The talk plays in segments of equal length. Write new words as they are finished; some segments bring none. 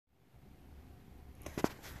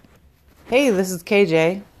Hey, this is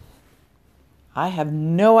KJ. I have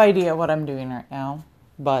no idea what I'm doing right now,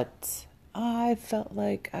 but I felt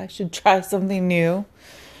like I should try something new.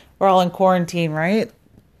 We're all in quarantine, right?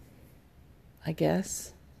 I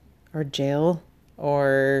guess. Or jail.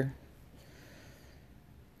 Or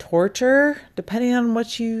torture, depending on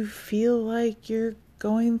what you feel like you're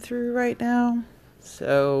going through right now.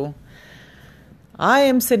 So, I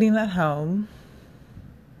am sitting at home.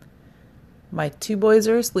 My two boys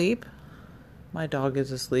are asleep. My dog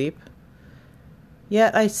is asleep.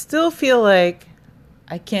 Yet I still feel like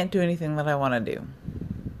I can't do anything that I want to do.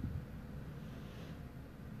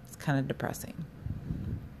 It's kind of depressing.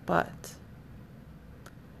 But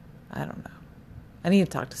I don't know. I need to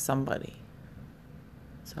talk to somebody.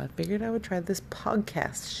 So I figured I would try this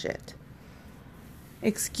podcast shit.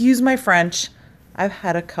 Excuse my French. I've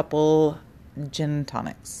had a couple gin and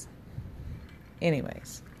tonics.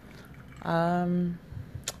 Anyways.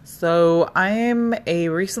 So I am a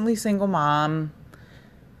recently single mom.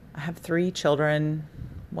 I have 3 children,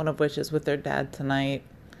 one of which is with their dad tonight.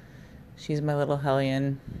 She's my little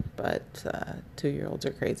hellion, but 2-year-olds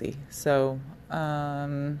are crazy. So,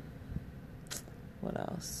 what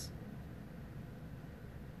else?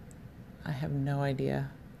 I have no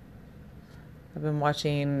idea. I've been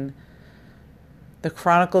watching The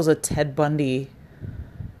Chronicles of Ted Bundy,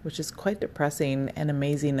 which is quite depressing and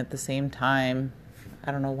amazing at the same time. I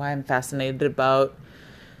don't know why I'm fascinated about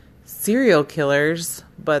serial killers,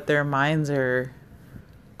 but their minds are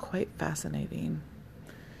quite fascinating.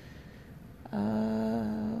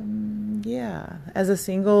 Yeah. As a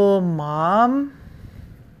single mom,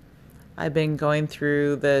 I've been going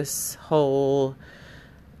through this whole,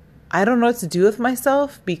 I don't know what to do with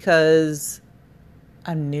myself because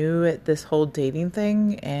I'm new at this whole dating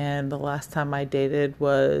thing, and the last time I dated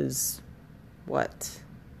was,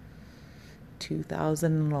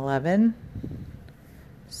 2011?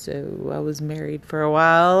 So I was married for a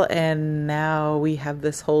while, and now we have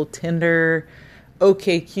this whole Tinder,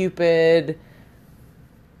 OkCupid,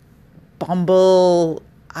 Bumble.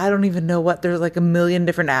 I don't even know what. There's like a million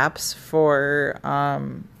different apps for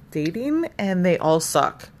dating, and they all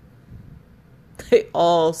suck. They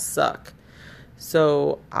all suck.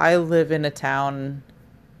 So I live in a town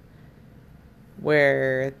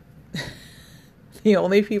where the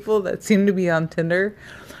only people that seem to be on Tinder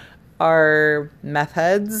are meth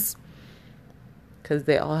heads, because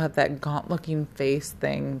they all have that gaunt-looking face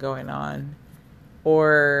thing going on,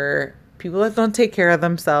 or people that don't take care of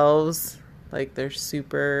themselves, like they're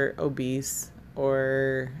super obese,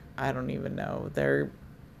 or I don't even know, they're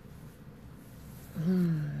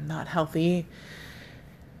not healthy.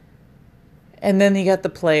 And then you got the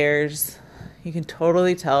players. You can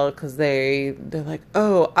totally tell because they're like,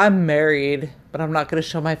 oh, I'm married, but I'm not going to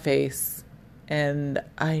show my face. And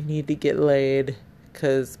I need to get laid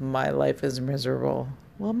because my life is miserable.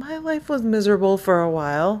 Well, my life was miserable for a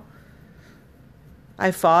while.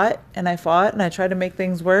 I fought and I tried to make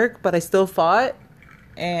things work, but I still fought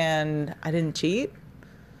and I didn't cheat.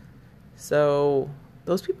 So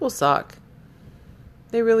those people suck.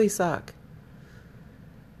 They really suck.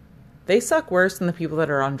 They suck worse than the people that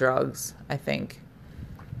are on drugs, I think.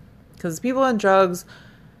 Because people on drugs,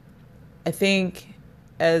 I think,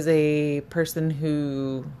 as a person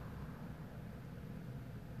who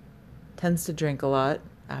tends to drink a lot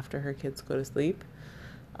after her kids go to sleep,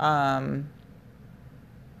 they're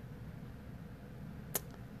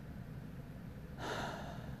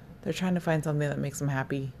trying to find something that makes them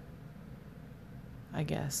happy, I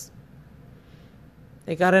guess.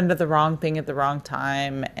 They got into the wrong thing at the wrong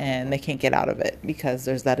time, and they can't get out of it because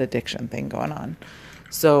there's that addiction thing going on.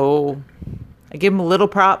 So I give them a little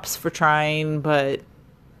props for trying, but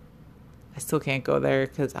I still can't go there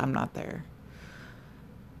because I'm not there.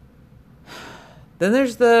 Then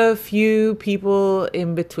there's the few people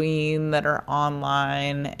in between that are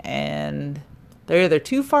online, and they're either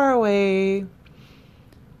too far away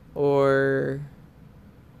or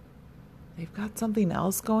they've got something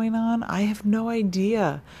else going on. I have no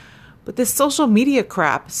idea. But this social media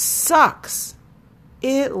crap sucks.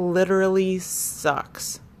 It literally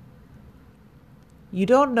sucks. You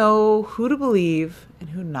don't know who to believe and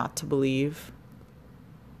who not to believe.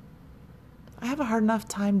 I have a hard enough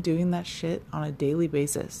time doing that shit on a daily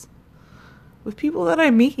basis with people that I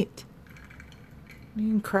meet. I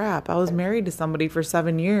mean, crap. I was married to somebody for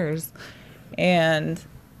 7 years, and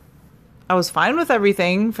I was fine with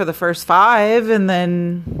everything for the first 5, and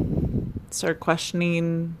then started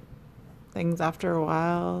questioning things after a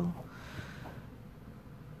while.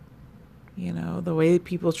 You know, the way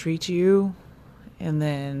people treat you, and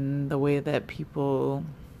then the way that people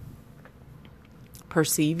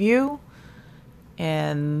perceive you.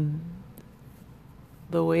 and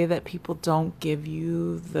the way that people don't give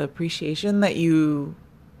you the appreciation that you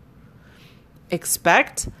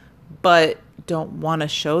expect, but don't want to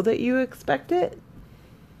show that you expect it,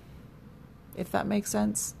 if that makes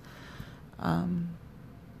sense.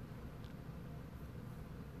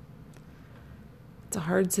 It's a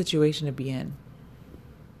hard situation to be in.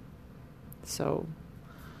 So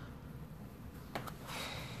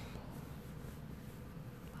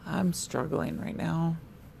I'm struggling right now.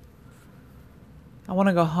 I want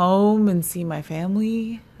to go home and see my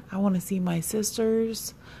family. I want to see my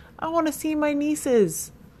sisters. I want to see my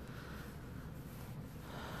nieces.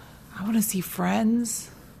 I want to see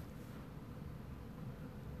friends.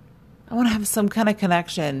 I want to have some kind of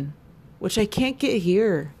connection, which I can't get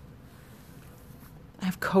here. I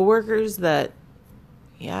have coworkers that,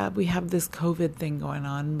 yeah, we have this COVID thing going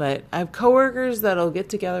on, but I have coworkers that'll get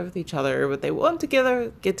together with each other, but they won't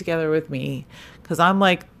get together with me because I'm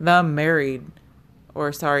like the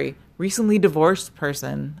recently divorced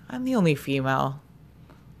person. I'm the only female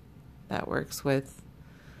that works with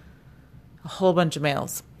a whole bunch of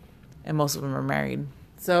males, and most of them are married.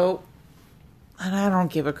 So, and I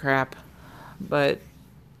don't give a crap, but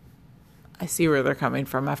I see where they're coming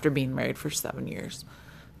from after being married for 7 years.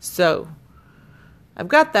 So, I've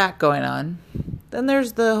got that going on. Then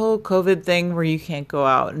there's the whole COVID thing where you can't go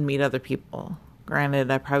out and meet other people. Granted,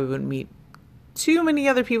 I probably wouldn't meet too many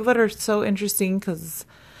other people that are so interesting because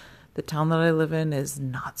the town that I live in is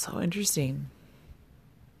not so interesting.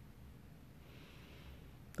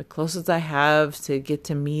 The closest I have to get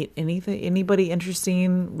to meet anybody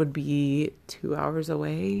interesting would be 2 hours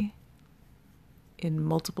away in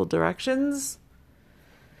multiple directions.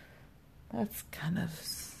 That's kind of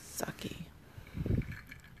sucky.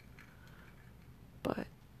 But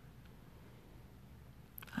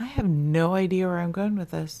I have no idea where I'm going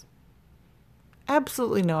with this.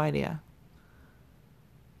 Absolutely no idea.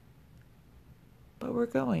 But we're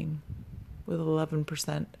going with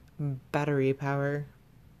 11% battery power.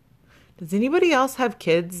 Does anybody else have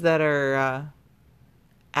kids that are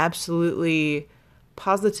absolutely,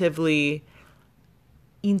 positively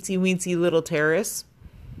eensy-weensy little terrorists?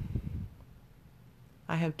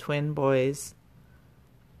 I have twin boys.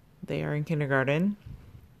 They are in kindergarten.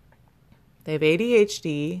 They have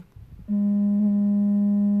ADHD,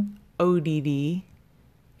 ODD,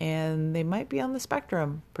 and they might be on the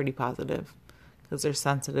spectrum, pretty positive, because they're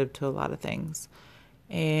sensitive to a lot of things.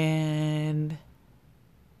 And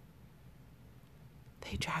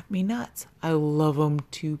they drive me nuts. I love them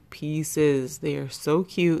to pieces. They are so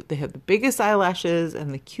cute. They have the biggest eyelashes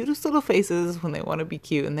and the cutest little faces when they want to be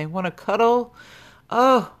cute and they want to cuddle.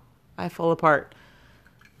 Oh, I fall apart.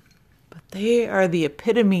 But they are the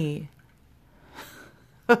epitome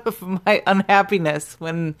of my unhappiness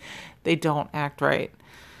when they don't act right.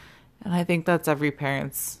 And I think that's every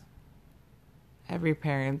parent's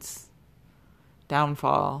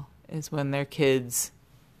downfall is when their kids,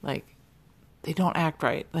 like, they don't act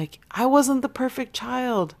right. Like, I wasn't the perfect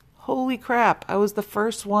child. Holy crap. I was the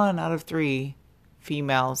first one out of 3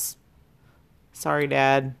 females. Sorry,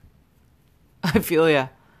 Dad. I feel ya.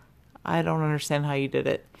 I don't understand how you did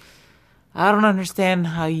it. I don't understand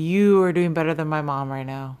how you are doing better than my mom right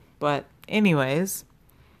now. But anyways,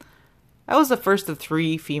 I was the first of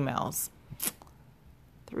 3 females.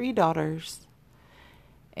 3 daughters.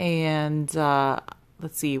 And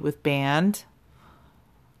let's see, with band,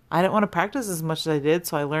 I didn't want to practice as much as I did,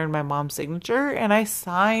 so I learned my mom's signature, and I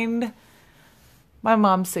signed my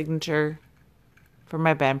mom's signature for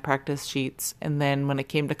my band practice sheets. And then when it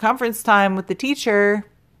came to conference time with the teacher,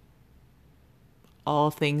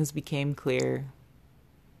 all things became clear.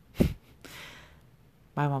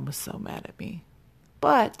 My mom was so mad at me.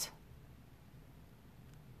 But,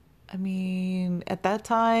 I mean, at that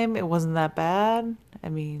time, it wasn't that bad. I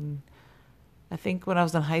mean, I think when I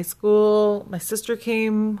was in high school, my sister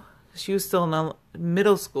came. She was still in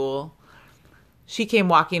middle school. She came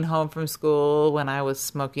walking home from school when I was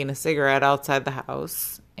smoking a cigarette outside the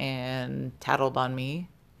house and tattled on me.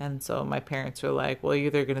 And so my parents were like, well, you're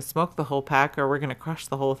either going to smoke the whole pack or we're going to crush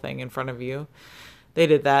the whole thing in front of you. They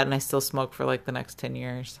did that, and I still smoked for like the next 10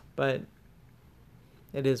 years. But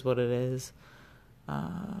it is what it is.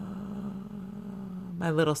 My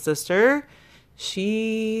little sister,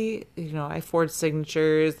 she, I forged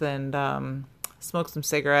signatures and smoked some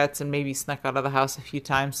cigarettes and maybe snuck out of the house a few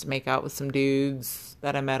times to make out with some dudes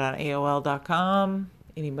that I met on AOL.com.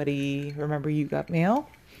 Anybody remember You Got Mail?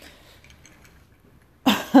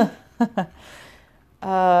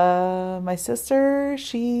 My sister,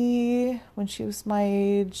 when she was my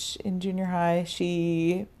age in junior high,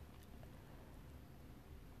 she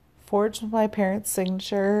forged my parents'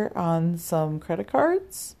 signature on some credit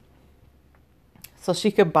cards so she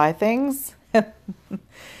could buy things.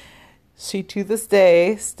 She, to this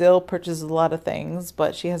day, still purchases a lot of things,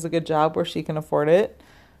 but she has a good job where she can afford it.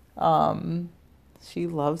 She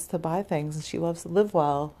loves to buy things and she loves to live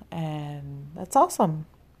well, and that's awesome.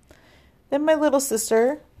 Then my little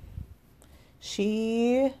sister,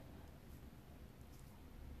 she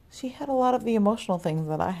had a lot of the emotional things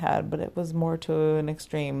that I had, but it was more to an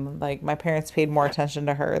extreme. Like, my parents paid more attention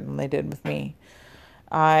to her than they did with me.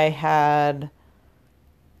 I had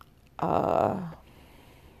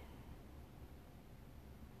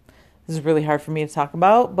this is really hard for me to talk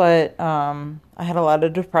about, but I had a lot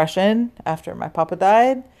of depression after my papa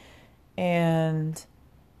died, and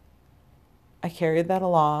I carried that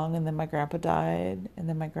along. And then my grandpa died, and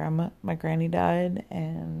then my granny died,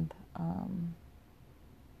 and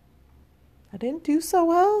I didn't do so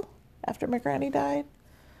well after my granny died.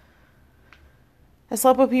 I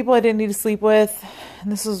slept with people I didn't need to sleep with,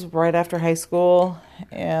 and this was right after high school,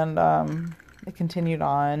 and it continued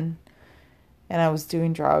on. And I was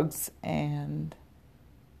doing drugs, and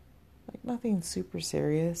like nothing super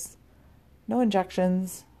serious. No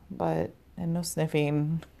injections, and no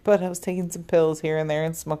sniffing. But I was taking some pills here and there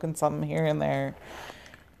and smoking something here and there.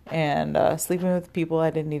 And sleeping with people I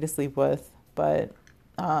didn't need to sleep with. But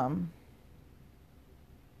I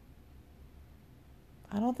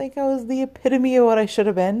don't think I was the epitome of what I should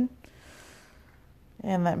have been.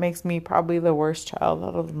 And that makes me probably the worst child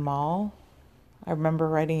out of them all. I remember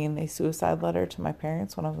writing a suicide letter to my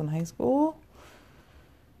parents when I was in high school.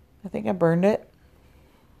 I think I burned it.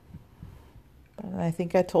 And I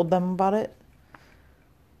think I told them about it.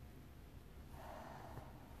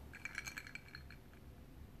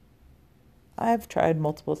 I've tried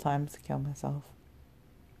multiple times to kill myself.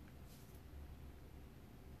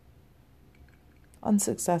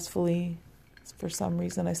 Unsuccessfully. For some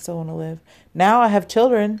reason, I still want to live. Now I have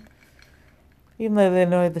children. Even though they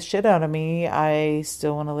annoy the shit out of me, I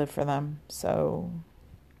still want to live for them. So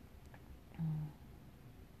I'm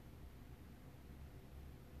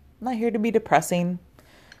not here to be depressing.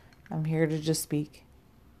 I'm here to just speak.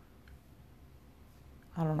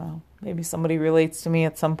 I don't know. Maybe somebody relates to me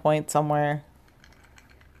at some point somewhere.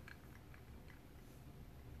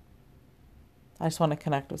 I just want to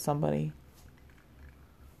connect with somebody.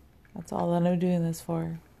 That's all that I'm doing this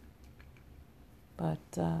for. But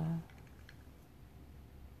I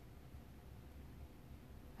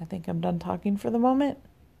think I'm done talking for the moment.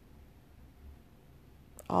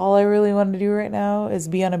 All I really want to do right now is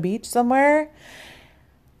be on a beach somewhere,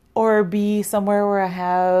 or be somewhere where I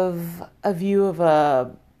have a view of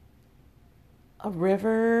a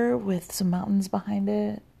river with some mountains behind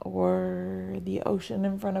it, or the ocean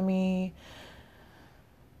in front of me.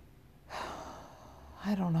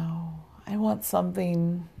 I don't know. I want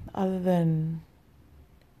something other than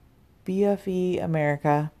BFE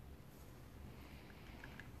America,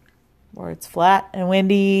 where it's flat and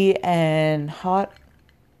windy and hot.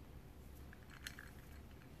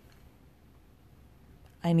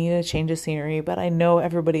 I need a change of scenery, but I know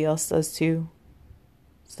everybody else does too.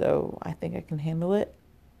 So I think I can handle it.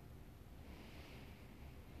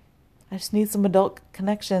 I just need some adult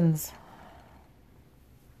connections.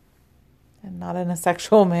 And not in a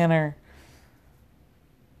sexual manner.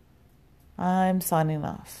 I'm signing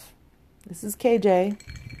off. This is KJ.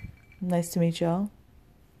 Nice to meet y'all.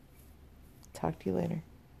 Talk to you later.